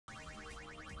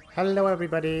Hello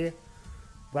everybody,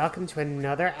 welcome to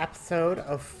another episode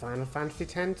of Final Fantasy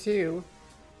X-2.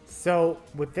 So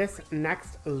with this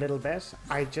next little bit,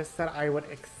 I just said I would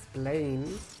explain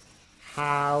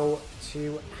how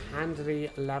to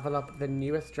handily level up the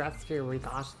newest Dressphere we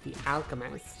got, the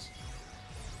Alchemist.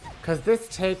 Because this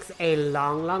takes a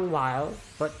long while,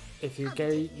 but if you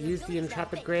use the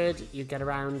Intrepid grid, you get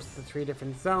around the 3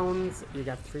 different zones, you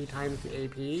get 3 times the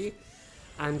AP,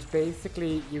 and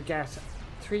basically you get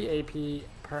 3 AP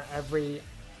per every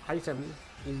item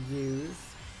you use,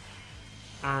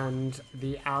 and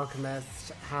the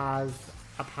Alchemist has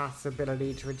a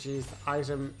possibility to reduce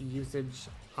item usage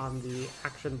on the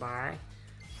action bar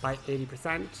by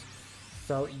 80%,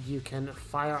 so you can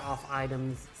fire off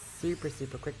items super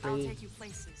quickly,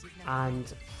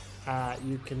 and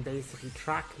you can basically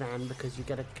track them because you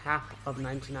get a cap of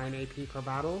 99 AP per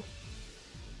battle.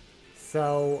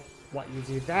 So what you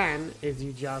do then is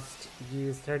you just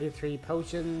use 33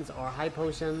 potions or high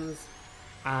potions,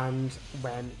 and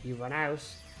when you run out,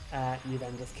 you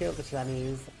then just kill the 2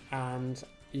 enemies, and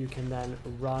you can then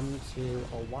run to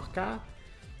Owaka,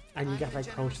 and you get like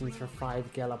potions for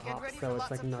 5 gil a pop, so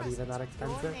it's like not even that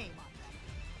expensive.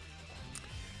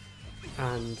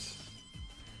 And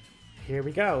here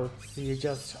we go. So you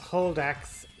just hold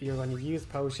X, you're going to use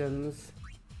potions,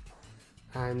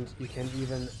 and you can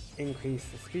even increase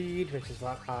the speed, which is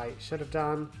what I should have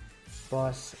done.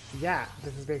 But yeah,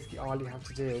 this is basically all you have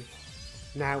to do.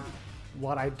 Now,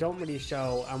 what I don't really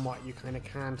show and what you kind of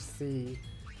can't see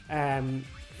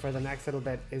for the next little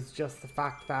bit is just the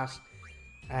fact that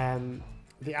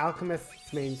the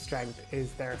Alchemist's main strength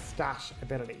is their stash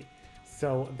ability.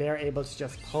 So they're able to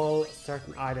just pull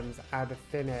certain items out of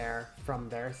thin air from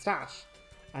their stash.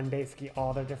 And basically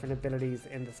all their different abilities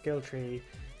in the skill tree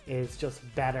is just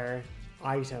better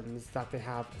items that they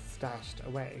have stashed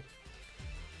away.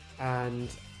 And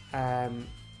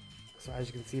so as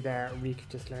you can see there, Reek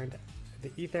just learned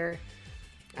the ether,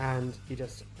 and you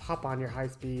just pop on your high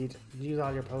speed, use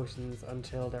all your potions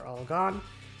until they're all gone,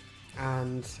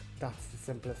 and that's the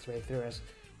simplest way through it.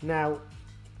 Now,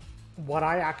 what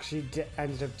I actually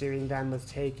ended up doing then was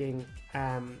taking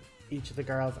each of the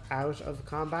girls out of the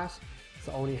combat,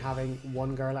 so only having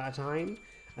 1 girl at a time.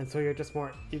 And so you're just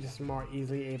more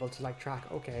easily able to like track,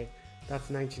 okay, that's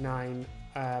 99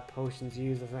 potions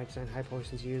used, that's 99 high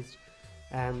potions used.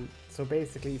 So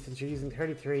basically, since you're using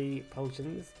 33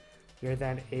 potions, you're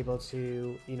then able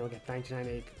to, you know, get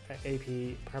 99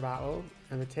 AP per battle,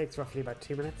 and it takes roughly about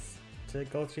 2 minutes to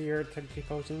go through your 33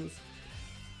 potions.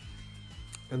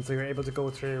 And so you're able to go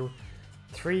through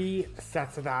 3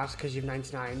 sets of that, because you have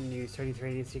 99 and you use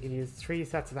 33, so you can use 3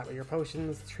 sets of that with your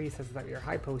potions, 3 sets of that with your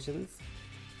high potions.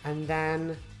 And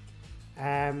then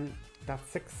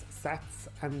that's 6 sets,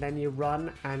 and then you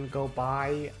run and go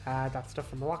buy that stuff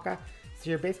from Owaka. So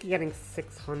you're basically getting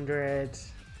 600,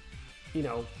 you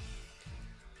know,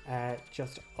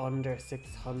 just under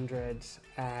 600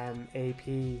 AP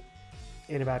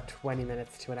in about 20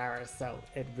 minutes to an hour, so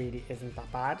it really isn't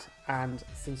that bad. And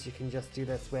since you can just do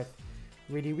this with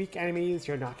really weak enemies,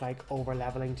 you're not like over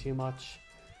leveling too much.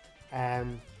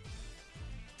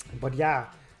 But yeah,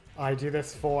 I do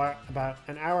this for about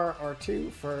an hour or 2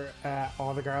 for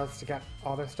all the girls to get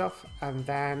all their stuff, and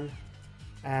then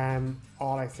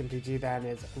all I simply do then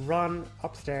is run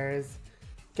upstairs,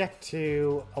 get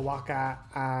to Owaka,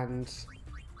 and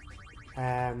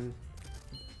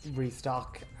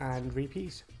restock and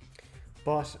repeat.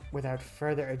 But without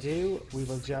further ado, we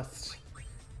will just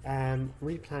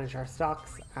replenish our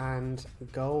stocks and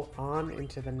go on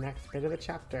into the next bit of the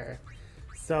chapter.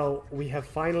 So we have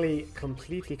finally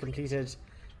completely completed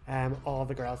all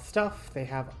the girls' stuff. They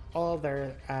have all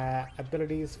their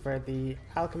abilities for the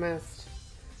Alchemist,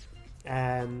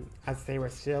 as they were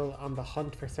still on the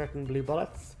hunt for certain blue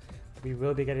bullets. We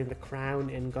will be getting the crown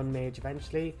in Gun Mage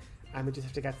eventually, and we just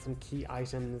have to get some key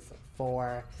items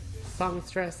for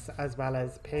Songstress as well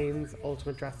as Paine's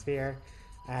ultimate Dressphere.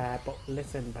 But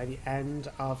listen, by the end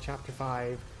of chapter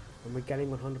 5, when we're getting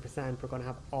 100%, we're going to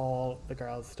have all the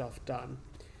girls' stuff done.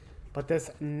 But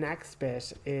this next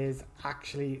bit is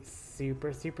actually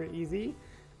super easy.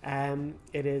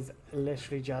 It is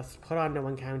literally just put on no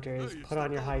encounters, put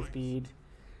on your high speed,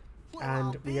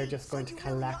 and we are just going to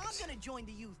collect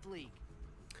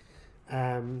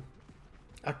a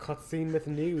cutscene with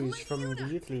news from the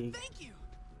Youth League. Thank you.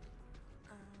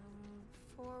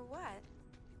 For what?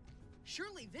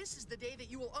 Surely this is the day that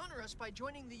you will honor us by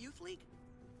joining the Youth League?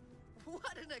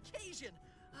 What an occasion!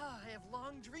 I have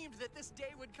long dreamed that this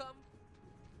day would come.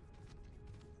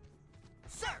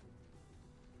 Sir!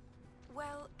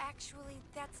 Well, actually,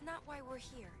 that's not why we're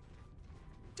here.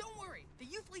 Don't worry, the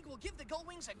Youth League will give the gold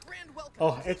Gullwings a grand welcome.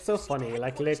 Oh, it's so funny.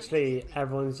 Like, literally,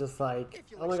 everyone's just like,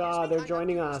 oh my god, they're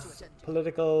joining us.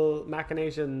 Political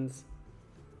machinations.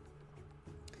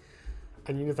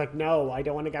 And Yuna's like, no, I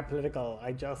don't want to get political.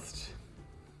 I just...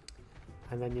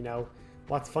 And then, you know,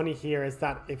 what's funny here is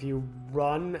that if you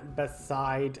run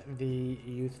beside the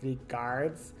Youth League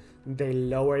guards, they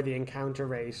lower the encounter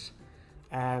rate.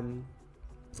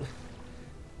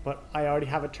 But I already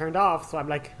have it turned off, so I'm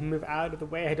like, move out of the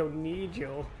way, I don't need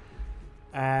you.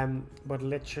 But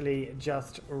literally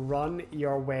just run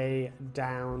your way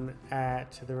down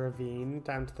to the ravine,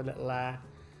 down to the little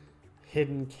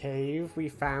hidden cave we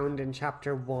found in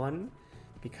chapter 1,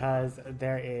 because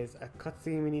there is a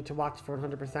cutscene we need to watch for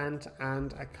 100%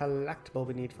 and a collectible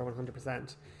we need for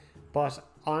 100%. But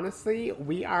honestly,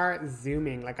 we are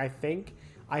zooming. Like, I think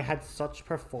I had such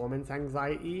performance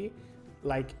anxiety,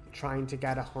 like trying to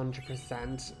get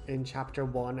 100% in chapter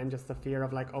 1, and just the fear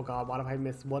of like, oh god, what if I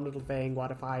miss one little thing? What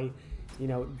if I, you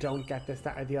know, don't get this,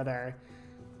 that, or the other?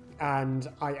 And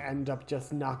I end up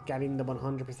just not getting the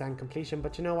 100% completion.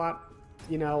 But you know what?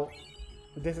 You know,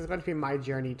 this is going to be my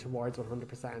journey towards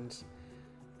 100%.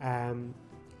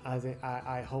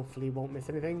 I hopefully won't miss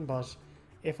anything, but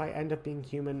if I end up being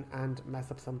human and mess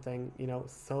up something, you know,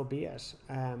 so be it.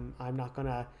 I'm not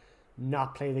gonna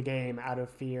not play the game out of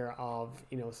fear of,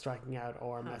 you know, striking out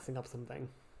or messing up something.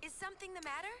 Is something the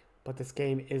matter? But this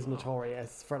game is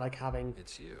notorious for like having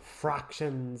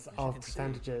fractions of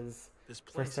percentages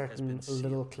for certain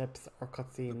little clips or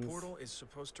cutscenes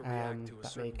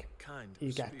that make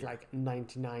you get like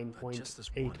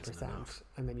 99.8%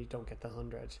 and then you don't get the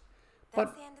 100.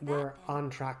 But we're on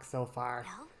track so far,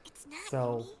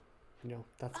 so you know,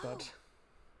 that's good.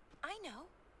 I know.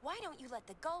 Why don't you let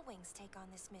the Gullwings take on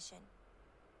this mission?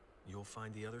 You'll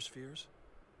find the other spheres?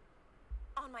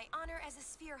 On my honor as a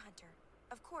sphere hunter.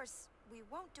 Of course, we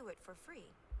won't do it for free.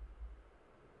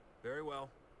 Very well.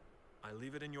 I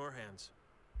leave it in your hands.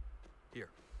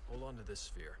 Here, hold on to this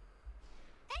sphere.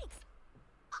 Thanks!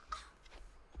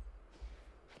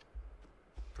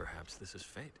 Perhaps this is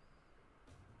fate.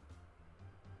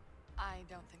 I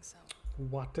don't think so.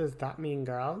 What does that mean,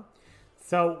 girl?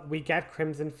 So we get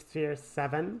Crimson Sphere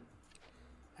 7.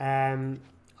 I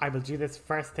will do this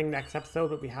first thing next episode,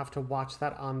 but we have to watch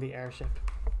that on the airship.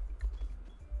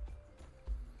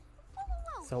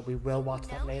 So we will watch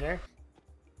that later.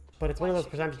 But it's one of those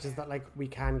percentages that like we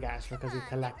can get because we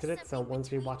collected it. So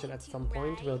once we watch it at some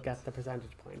point, we'll get the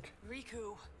percentage point.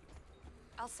 Riku,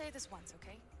 I'll say this once,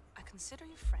 okay? I consider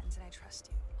you friends and I trust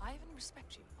you. I even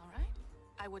respect you, alright?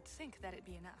 I would think that it'd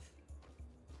be enough.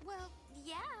 Well,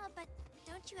 yeah, but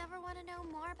don't you ever want to know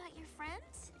more about your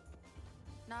friends?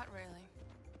 Not really.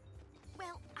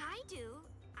 Well, I do.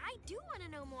 I do want to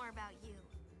know more about you.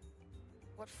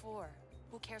 What for?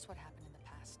 Who cares what happened in the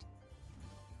past?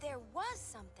 There was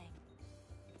something.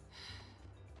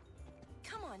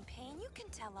 Come on, Paine, you can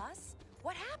tell us.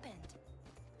 What happened?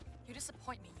 You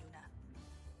disappoint me, Yuna.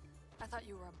 I thought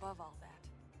you were above all that.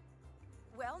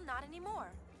 Well, not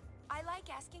anymore. I like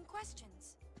asking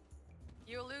questions.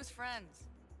 You'll lose friends.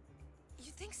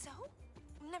 You think so?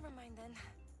 Never mind then.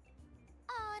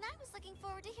 Oh, and I was looking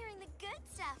forward to hearing the good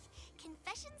stuff.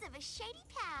 Confessions of a shady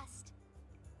past.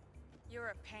 You're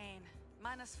a pain.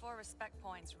 -4 respect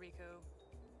points, Riku.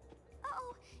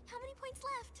 Uh-oh, how many points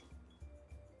left?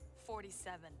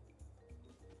 47.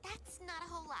 That's not a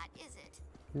whole lot, is it?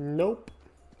 Nope.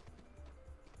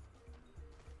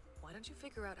 Why don't you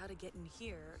figure out how to get in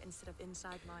here instead of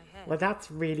inside my head? Well, that's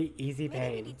really easy, Maybe we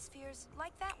Paine. need spheres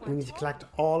like that one. We need to collect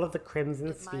all of the Crimson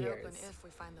It might open Spheres. if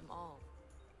we find them all.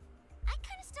 I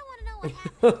kind of still want to know what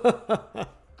happened.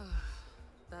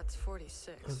 That's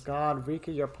 46. Oh god,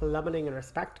 Riku, you're plummeting in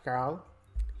respect, girl.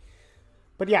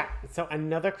 But yeah, so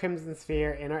another Crimson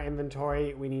Sphere in our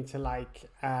inventory. We need to like,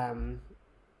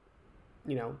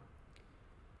 you know,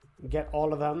 get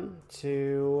all of them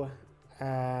to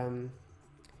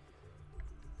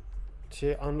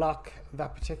unlock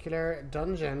that particular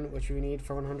dungeon, which we need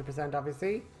for 100%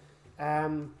 obviously.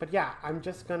 But yeah, I'm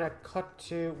just gonna cut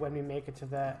to when we make it to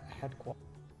the headquarters.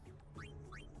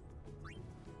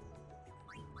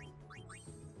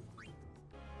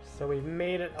 So we've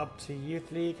made it up to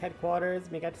Youth League headquarters.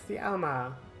 We get to see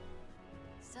Alma.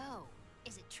 So,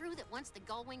 is it true that once the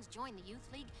Gullwings join the Youth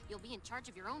League, you'll be in charge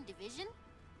of your own division?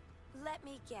 Let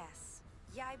me guess.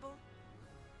 Yaibel?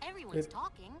 Everyone's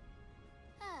talking.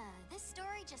 This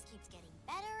story just keeps getting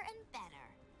better and better.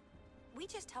 We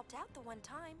just helped out the one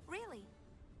time, really.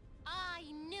 I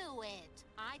knew it.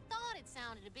 I thought it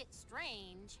sounded a bit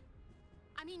strange.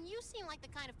 I mean, you seem like the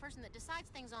kind of person that decides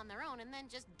things on their own and then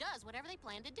just does whatever they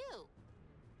plan to do.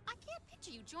 I can't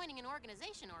picture you joining an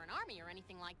organization or an army or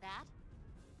anything like that.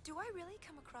 Do I really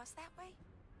come across that way?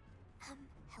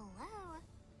 Hello?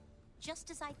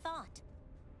 Just as I thought.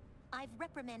 I've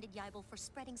reprimanded Yibel for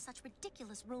spreading such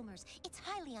ridiculous rumors. It's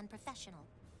highly unprofessional.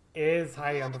 Is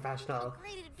highly unprofessional.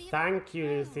 Thank you,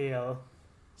 Lucille.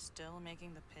 Still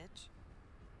making the pitch?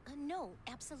 No,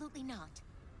 absolutely not.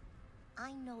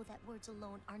 I know that words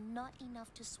alone are not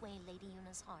enough to sway Lady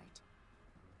Yuna's heart.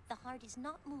 The heart is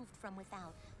not moved from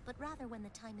without, but rather when the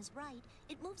time is right,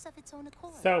 it moves of its own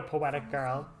accord. So poetic,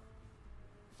 girl.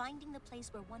 Finding the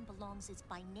place where one belongs is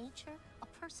by nature a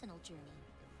personal journey.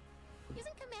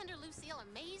 Isn't Commander Lucille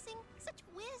amazing? Such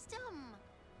wisdom!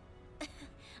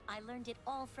 I learned it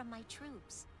all from my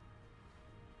troops.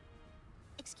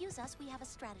 Excuse us, we have a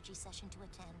strategy session to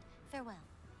attend. Farewell.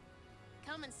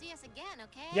 Come and see us again,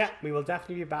 okay? Yeah, we will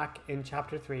definitely be back in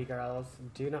chapter 3, girls.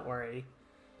 Do not worry.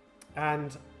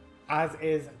 And as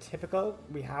is typical,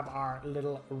 we have our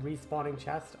little respawning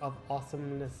chest of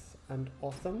awesomeness and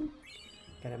awesome.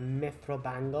 Get a mithril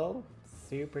bangle.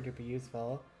 Super duper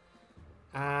useful.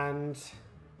 And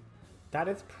that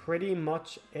is pretty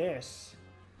much it.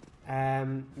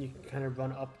 You can kind of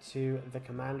run up to the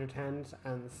commander tent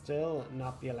and still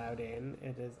not be allowed in.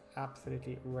 It is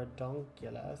absolutely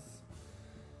redonkulous.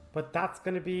 But that's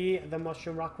going to be the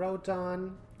Mushroom Rock Road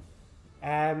done.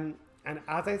 And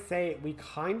as I say, we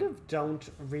kind of don't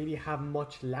really have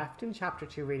much left in chapter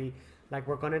 2, really. Like,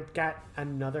 we're going to get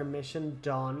another mission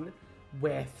done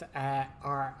with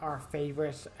our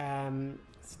favorite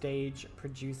stage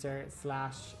producer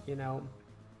slash, you know,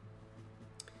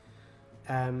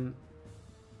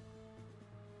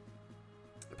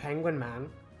 Penguin Man,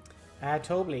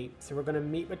 Tobli. So we're going to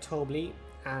meet with Tobli,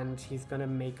 and he's going to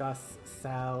make us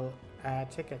sell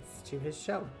tickets to his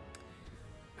show.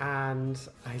 And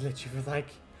I literally was like,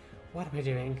 what am I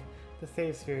doing? The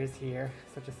save sphere is here.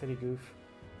 Such a silly goof.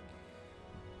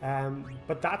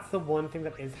 But that's the one thing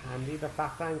that is handy. The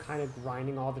fact that I'm kind of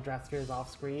grinding all the Dresspheres off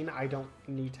screen. I don't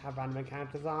need to have random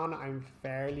encounters on. I'm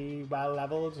fairly well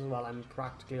leveled. Well, I'm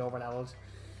practically over leveled.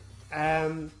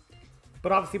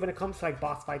 But obviously when it comes to like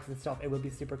boss fights and stuff, it would be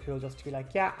super cool just to be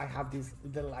like, yeah, I have these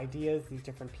little ideas, these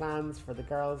different plans for the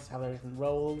girls to have their different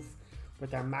roles with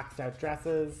their maxed out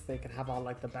dresses. They can have all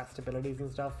like the best abilities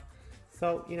and stuff.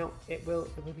 So, you know, it will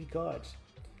be good.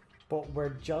 But we're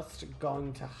just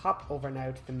going to hop over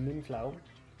now to the Moonflow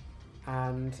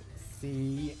and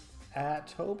see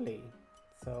Tobli.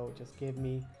 So just give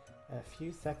me a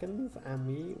few seconds and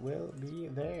we will be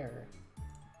there.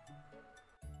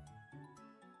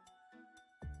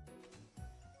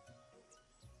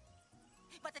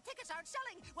 But the tickets aren't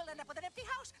selling. We'll end up with an empty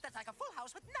house. That's like a full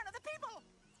house with none of the people.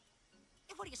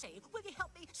 What do you say? Will you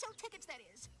help me sell tickets, that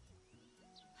is?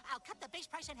 I'll cut the base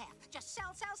price in half. Just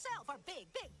sell, sell, sell for big,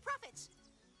 big profits.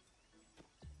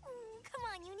 Come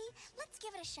on, Uni. Let's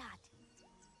give it a shot.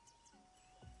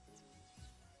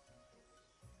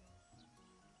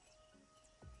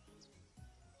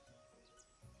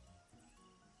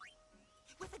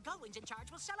 With the goings in charge,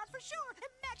 we'll sell out for sure.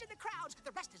 Imagine the crowds.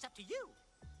 The rest is up to you.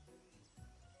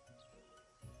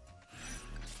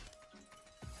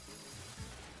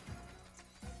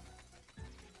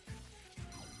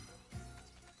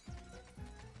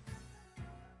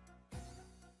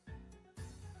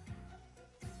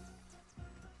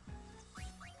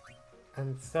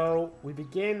 And so we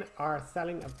begin our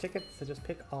selling of tickets. So just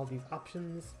pick all these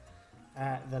options.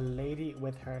 The lady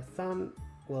with her son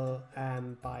will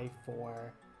buy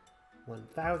for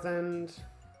 1,000.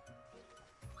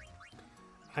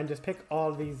 And just pick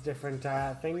all these different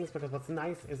things, because what's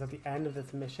nice is at the end of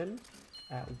this mission,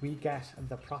 we get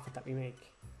the profit that we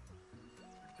make.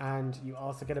 And you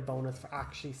also get a bonus for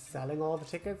actually selling all the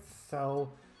tickets.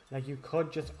 So like you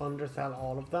could just undersell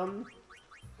all of them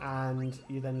and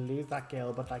you then lose that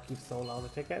guild, but like you've sold all the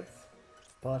tickets.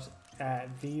 But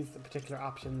these particular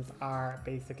options are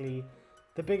basically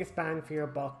the biggest bang for your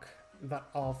buck that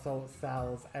also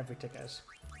sells every ticket.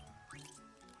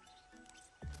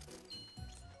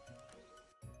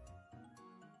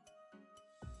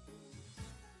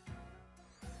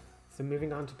 So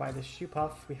moving on to buy the shoe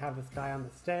puff, we have this guy on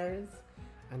the stairs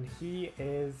and he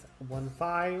is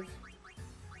 1.5.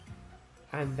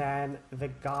 And then the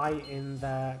guy in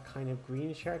the kind of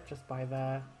green shirt just by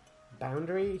the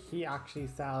boundary, he actually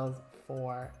sells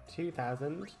for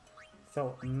 2,000.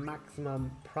 So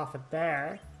maximum profit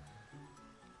there.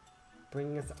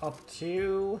 Bringing us up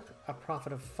to a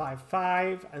profit of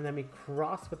 5.5. And then we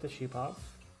cross with the shoe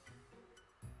puff.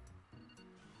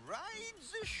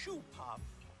 Rides the shoe puff.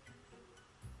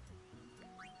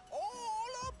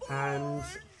 All aboard! And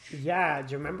yeah,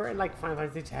 do you remember in like Final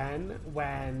Fantasy X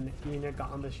when Yuna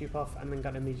got on the shoe puff and then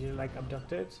got immediately like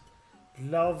abducted?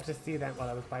 love to see them. Well,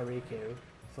 I was by Riku,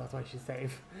 so that's why she's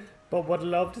safe. But would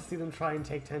love to see them try and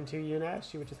take 10-2 Yuna.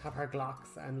 She would just have her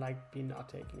Glocks and like be not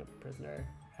taking a prisoner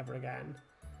ever again.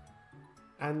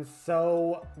 And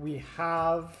so we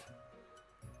have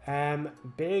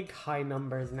big high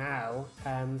numbers now.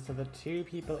 So the two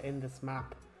people in this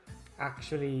map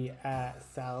actually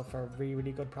sell for really,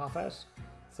 really good profit.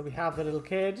 So we have the little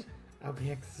kid and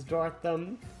we extort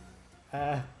them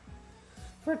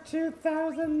for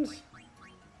 2,000.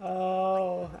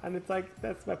 Oh, and it's like,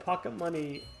 that's my pocket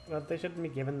money. Well, they shouldn't be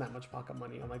given that much pocket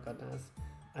money. Oh my goodness.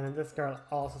 And then this girl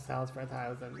also sells for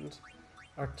 1,000.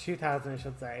 Or 2,000 I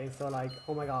should say. So like,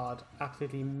 oh my god,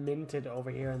 absolutely minted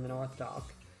over here in the North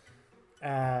Dock.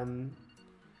 And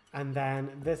then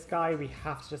this guy we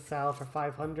have to just sell for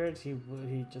 500. He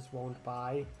just won't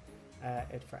buy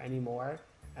it for any more.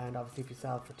 And obviously if you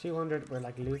sell for 200, we're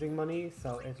like losing money.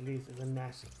 So at least it's a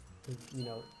net, you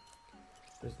know,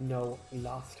 there's no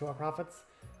loss to our profits.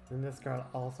 And this girl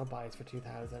also buys for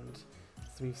 2,000.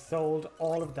 So we've sold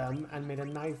all of them and made a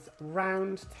nice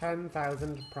round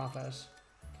 10,000 profit.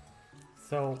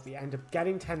 So we end up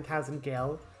getting 10,000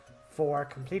 gil for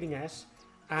completing it.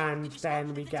 And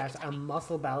then we get a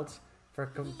muscle belt for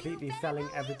completely selling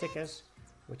every ticket,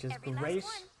 which is great.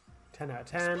 10 out of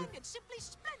 10.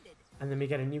 And then we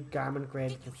get a new garment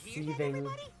grade, the Seething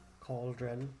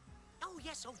Cauldron.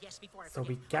 So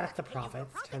we get the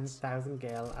profits, 10,000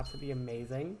 gil, absolutely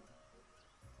amazing.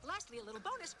 Lastly, a little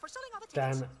bonus for selling all the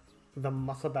tickets. Then the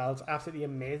muscle belt, absolutely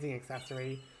amazing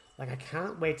accessory. Like I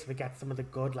can't wait till we get some of the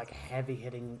good, like heavy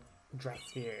hitting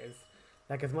Dresspheres.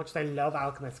 Like as much as I love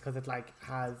Alchemist because it like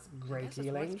has great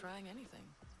healing.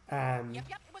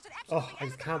 Oh, I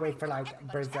just can't wait for like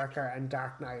Berserker and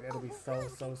Dark Knight. It'll be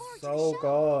so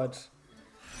good.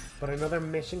 But another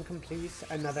mission complete,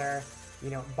 another, you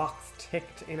know, box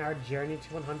ticked in our journey to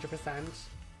 100%.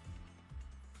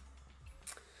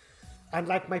 And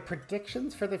like my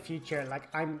predictions for the future, like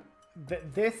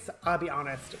this, I'll be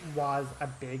honest, was a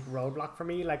big roadblock for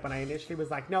me. Like when I initially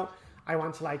was like, no, I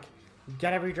want to like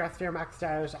get every Dressphere maxed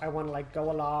out. I want to like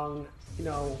go along, you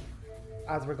know,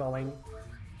 as we're going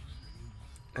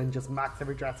and just max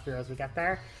every Dressphere as we get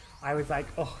there. I was like,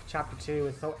 oh, chapter 2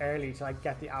 is so early to like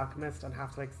get the Alchemist and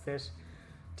have to like sit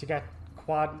to get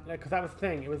quad, because that was the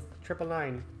thing, it was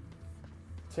 999.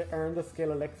 To earn the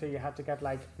skill elixir, you had to get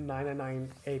like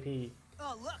 999 AP.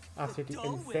 Oh, look, absolutely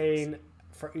insane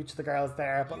for each of the girls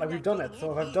there, but like we've done it,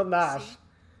 so if I've done that,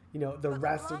 you know, the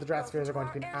rest of the Dresspheres are going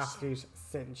to be an absolute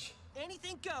cinch.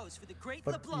 Anything goes for the great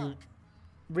But LeBlanc.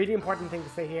 Really important thing to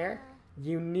say here,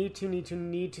 you need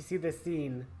to see this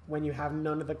scene when you have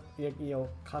none of the, you know,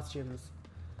 costumes.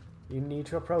 You need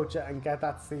to approach it and get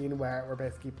that scene where we're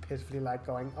basically pitifully like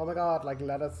going, oh my god, like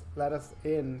let us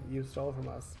in, you stole from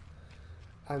us.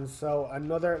 And so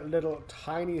another little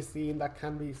tiny scene that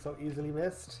can be so easily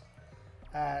missed.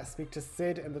 Speak to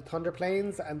Sid in the Thunder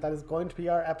Plains, and that is going to be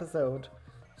our episode.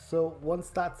 So once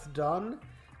that's done,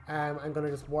 I'm going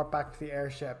to just warp back to the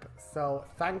airship. So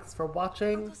thanks for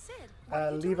watching.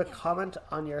 Leave a comment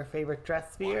on your favorite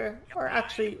Dressphere, or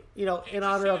actually, you know, in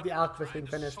honor of the Alchemist being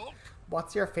finished,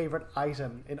 what's your favorite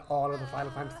item in all of the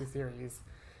Final Fantasy series?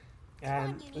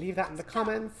 Leave that in the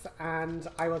comments, and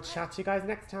I will chat to you guys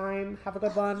next time. Have a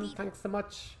good one. Thanks so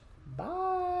much.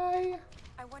 Bye.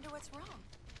 I wonder what's wrong.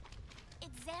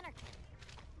 It's Xanarkin.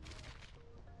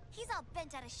 He's all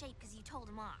bent out of shape because you told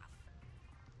him off.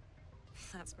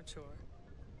 That's mature.